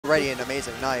already an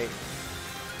amazing night.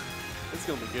 It's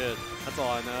going to be good. That's all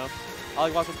I know. I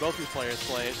like watching both these players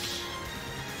play.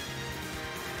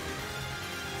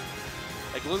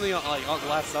 Like Glutonny, like on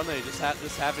last Sunday, just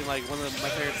having like one of my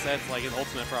favorite sets, like in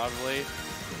Ultimate probably.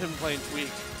 Him playing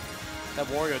Tweak. That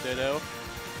Wario Ditto.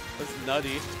 That's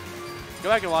nutty. Go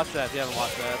back and watch that if you haven't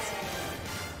watched that.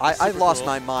 I lost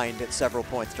my mind at several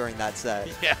points during that set.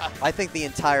 Yeah. I think the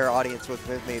entire audience was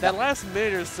with me. That last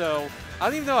minute or so, I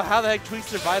don't even know how the heck Tweak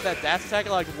survived that dash attack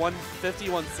at like 150,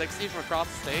 160 from across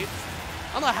the stage.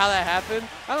 I don't know how that happened.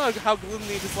 I don't know how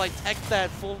Glutonny just like teched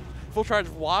that full charge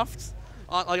waft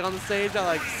on the stage at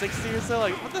like 60 or so.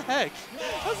 Like, what the heck?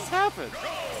 How does this happen?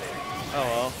 Oh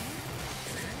well.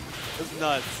 It's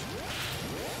nuts.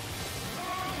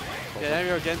 Yeah, now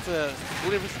we're getting to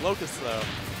Glutonny vs. Locus though.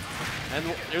 And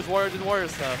there's Wario doing Wario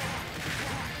stuff.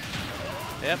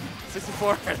 Yep,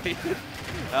 64 already.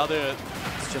 That'll do it.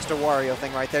 It's just a Wario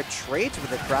thing right there. Trades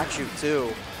with a crack shoot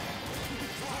too.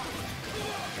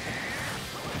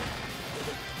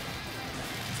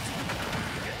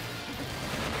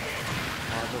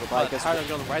 I'm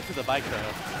going right through the bike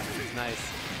though. Nice.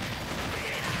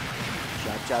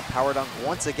 Jab power dunk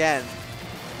once again.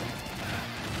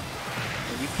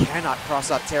 And you cannot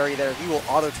cross up Terry there. He will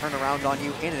auto turn around on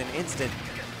you in an instant.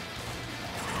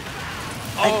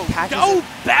 Oh, go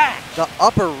back! The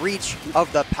upper reach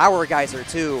of the power geyser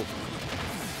too.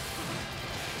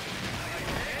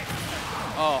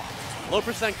 Oh, low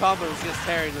percent combos against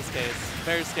Terry in this case.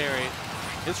 Very scary.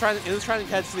 He was trying to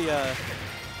catch the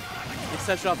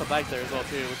extension off the bike there as well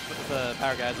too with the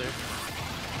power geyser.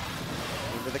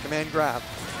 Into the command grab.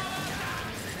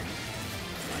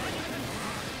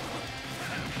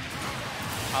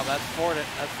 Oh, that's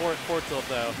forward tilt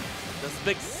though. This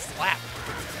big slap.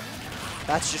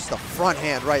 That's just the front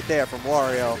hand right there from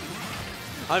Wario.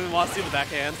 I don't even want to see the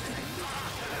backhand.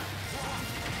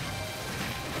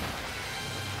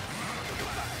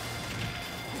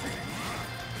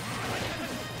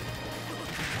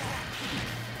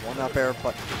 One up air,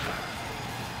 but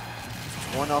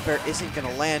one up air isn't going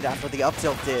to land after the up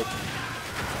tilt did.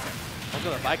 Look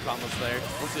at the bike combos there.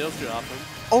 We'll see those two often.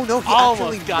 Oh no, he almost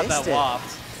actually got missed that it.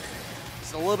 waft.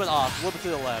 Just a little bit off, a little bit to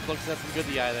the left. Looks like some good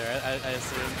DI there, I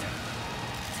assume.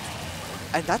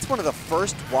 And that's one of the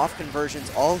first waft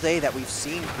conversions all day that we've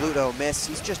seen Gluto miss.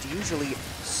 He's just usually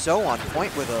so on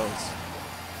point with those.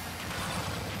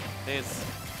 It's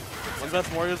one of the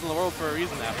best Warriors in the world for a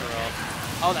reason, after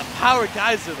all. Oh, that power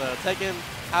geyser though, taken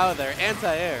out of there,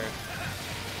 anti-air.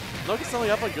 Locus only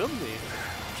up on Glutonny.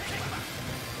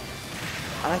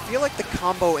 And I feel like the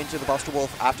combo into the Buster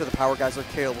Wolf after the power geyser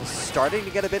kill was starting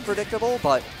to get a bit predictable,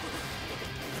 but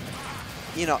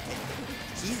you know,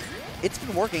 it's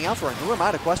been working out for him. Who am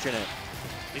I to question it?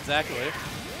 Exactly.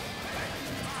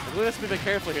 We have to be a bit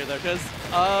careful here though, because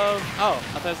oh,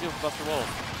 I thought he was going for Buster Wolf.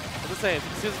 I was just saying,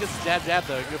 as soon as he gets the jab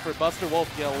though, go for Buster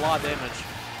Wolf, get a lot of damage.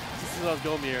 This is about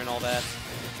Gomir and all that.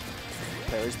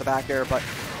 Parries the back air, but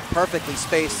perfectly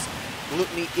spaced.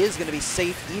 Glutonny is going to be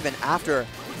safe even after.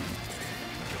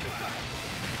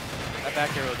 That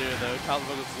back air will do it though. Kyle's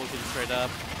looking straight up.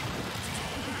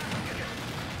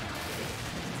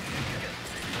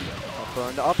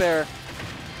 Burn to up air.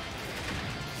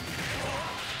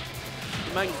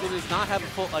 He's not having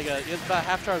full, like he has about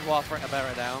half charge waft right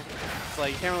now. So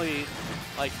like, he can't really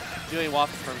like do any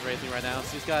waft confirms or anything right now.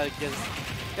 So he's got to get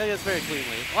this very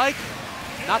cleanly. Like,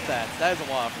 not that. That is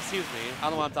a waft. Excuse me. I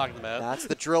don't know what I'm talking about. That's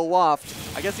the drill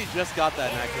waft. I guess he just got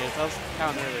that in that case. I was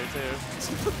counting earlier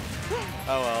too.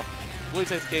 Oh well. Glutonny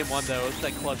takes game one though. It's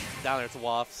that clutch down there to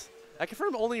wafts. That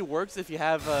confirm only works if you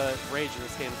have rage in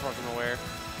this game, as far as I'm aware.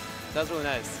 That was really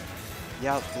nice.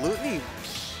 Yeah, Glutonny,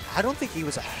 I don't think he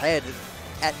was ahead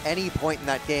at any point in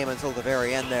that game until the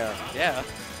very end there. Yeah,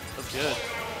 that's good.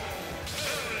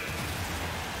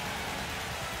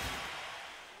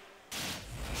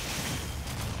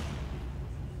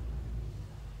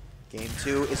 Game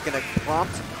two is going to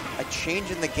prompt a change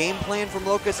in the game plan from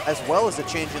Locus, as well as a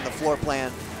change in the floor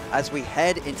plan as we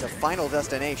head into Final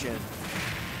Destination.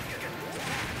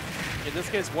 In this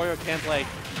case, Wario can't like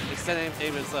extend any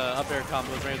of his up air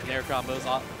combos or any air combos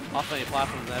off any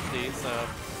platform in FD, so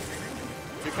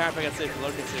you're kind of going to save for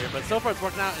Locus here. But so far it's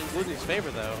working out in Glutonny's favor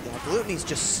though. Yeah, Glutonny's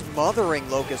just smothering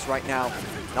Locus right now,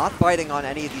 not biting on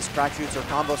any of these crack shoots or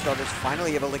combo starters,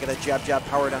 finally able to get a jab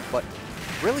power dunk, but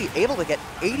really able to get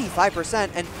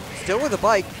 85% and still with a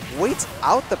bike, waits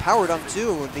out the power dunk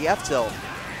too with the F tilt.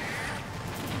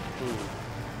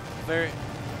 Very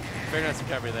nice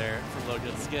recovery there from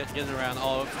Locus, getting around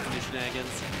all of the shenanigans.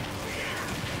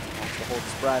 Wants to hold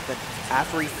his breath, and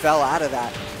after he fell out of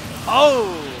that,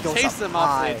 oh, goes chased him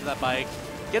off stage with that bike.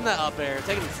 Getting that up air,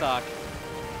 taking the stock.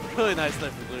 Really nice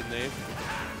there for Glutonny.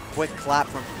 Quick clap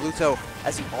from Gluto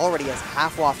as he already has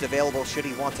half waft available should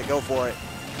he want to go for it.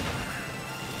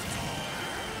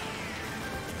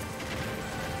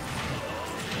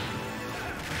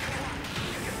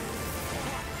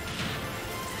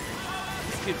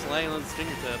 Just keeps laying on his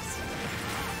fingertips.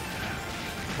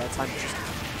 That time just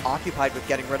occupied with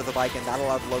getting rid of the bike, and that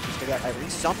allowed Locus to get at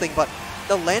least something, but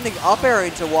the landing up air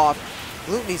into waft.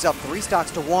 Glutonny's up 3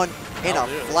 stocks to 1 in a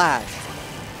flash.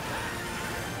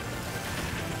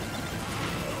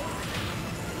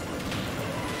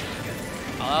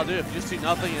 I'll do it. If you just do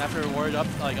nothing after worried up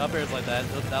like up airs like that,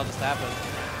 that'll just happen.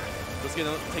 Just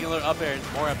gonna take another up air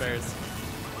and more up airs.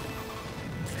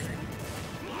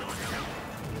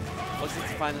 Looks like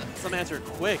to find some answer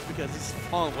quick because he's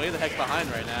falling way the heck behind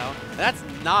right now. And that's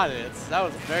not it. That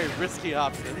was a very risky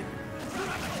option.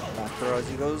 Back throw as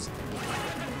he goes.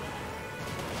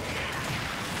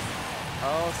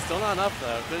 Oh, still not enough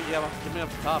though. Couldn't get me up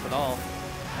the top at all.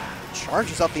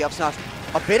 Charges up the up smash.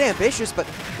 A bit ambitious, but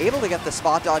able to get the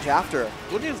spot dodge after.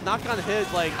 Glutonny's not gotten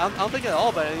hit, like, I don't think at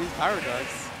all by any of these power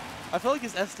ducks. I feel like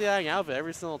he's SDIing out of it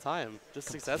every single time, just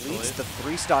successfully. Leads the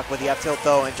 3 stock with the up tilt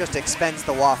though, and just expends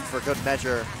the waft for good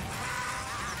measure.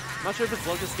 I'm not sure if it's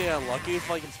Locus getting unlucky if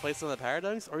like he's placed on the power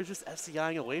dunks, or he's just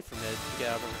SDIing away from it to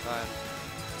get out over time.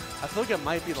 I feel like it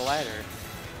might be the latter.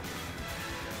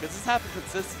 Because this happened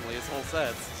consistently his whole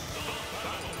sets.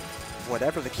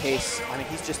 Whatever the case, I mean,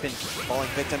 he's just been falling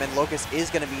victim, and Locus is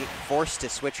going to be forced to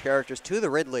switch characters to the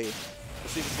Ridley.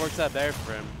 Let's see if this works out better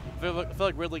for him. I feel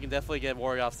like Ridley can definitely get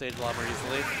Wario off stage a lot more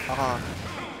easily.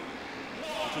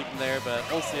 Keep him there, but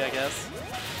we'll see, I guess.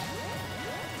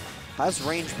 Has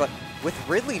range, but with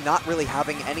Ridley not really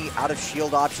having any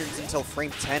out-of-shield options until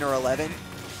frame 10 or 11,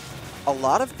 a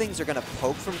lot of things are going to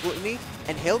poke from Glutonny,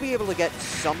 and he'll be able to get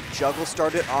some juggle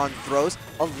started on throws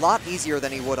a lot easier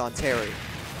than he would on Terry.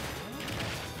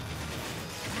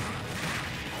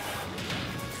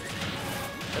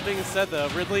 That being said, though,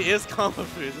 Ridley is combo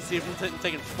food. Let's see if he's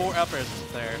taking 4 up airs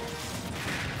there.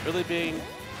 Ridley being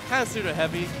kind of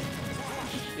pseudo-heavy.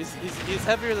 He's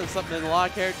heavier than a lot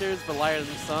of characters, but lighter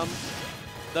than some.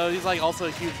 Though he's like also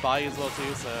a huge body as well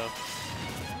too, so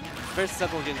very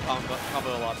susceptible to getting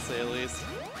combo a lot to say at least.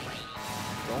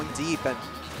 Going deep and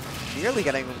nearly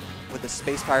getting with the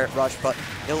Space Pirate Rush, but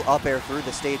he'll up air through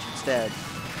the stage instead.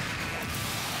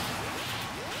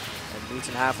 And meets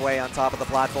him halfway on top of the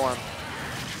platform.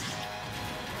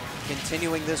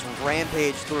 Continuing this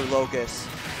rampage through Locus.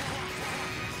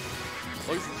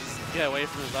 Locus just get away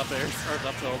from his up airs, or his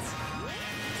up tilts.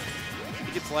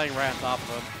 He keeps laying right on top of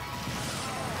him.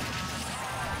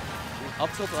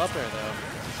 Up tilt to up air though.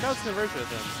 Crowd's converge with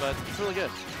him, but it's really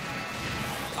good.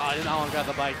 Oh, I did not want to grab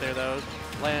the bike there though.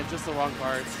 Land just the wrong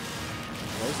parts.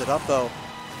 Close it up though.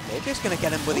 Locus gonna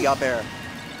get him with the up air.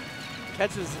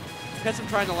 Catch him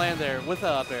trying to land there with the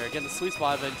up air, getting the sweet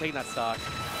spot of it and taking that stock.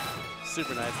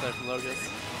 Super nice there from Locus.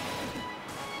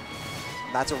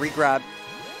 That's a regrab.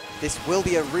 This will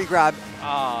be a regrab.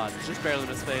 Ah, just barely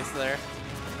missed space there.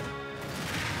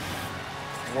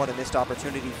 What a missed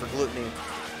opportunity for Glutonny.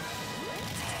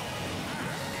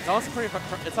 It's also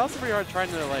pretty hard trying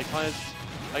to like punish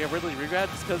like a Ridley regrab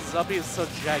just because his uppy is so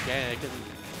gigantic and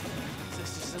it's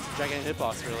just a gigantic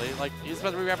hitbox really. Like he's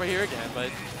about to regrab right here again, but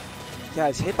yeah,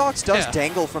 his hitbox does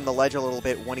dangle from the ledge a little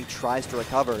bit when he tries to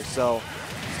recover, so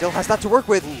still has that to work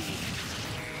with.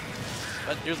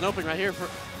 But here's an opening right here for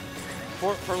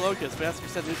Locus, but he has to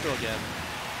reset neutral again.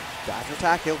 Dash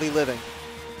attack, he'll be living.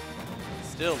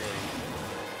 Still living.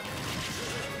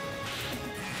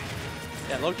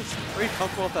 Yeah, Locus is pretty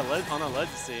comfortable with that ledge, on that ledge,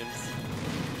 it seems.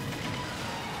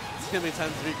 It's going to be time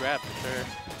to re-grab for sure.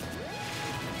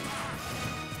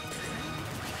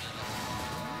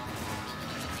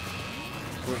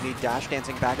 Glutonny dash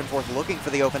dancing back and forth looking for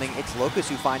the opening. It's Locus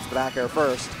who finds the back air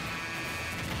first.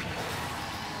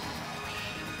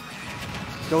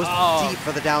 Goes deep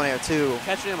for the down air too.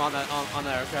 Catching him on that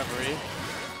recovery.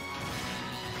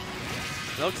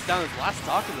 Locus down his last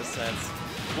stock in this set.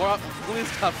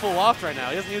 Glutonny's got full off right now.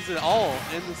 He doesn't use it all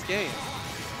in this game.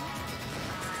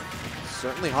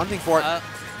 Certainly hunting for it. I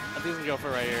think he's gonna go for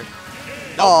it right here.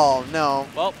 Nope. Oh no.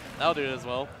 Well, that'll do it as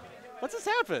well. What's just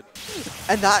happened?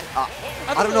 And that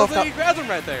I don't know if that, he grabbed him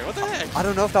right there. What the heck? I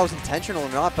don't know if that was intentional or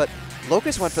not, but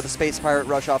Locus went for the Space Pirate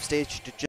Rush off stage to just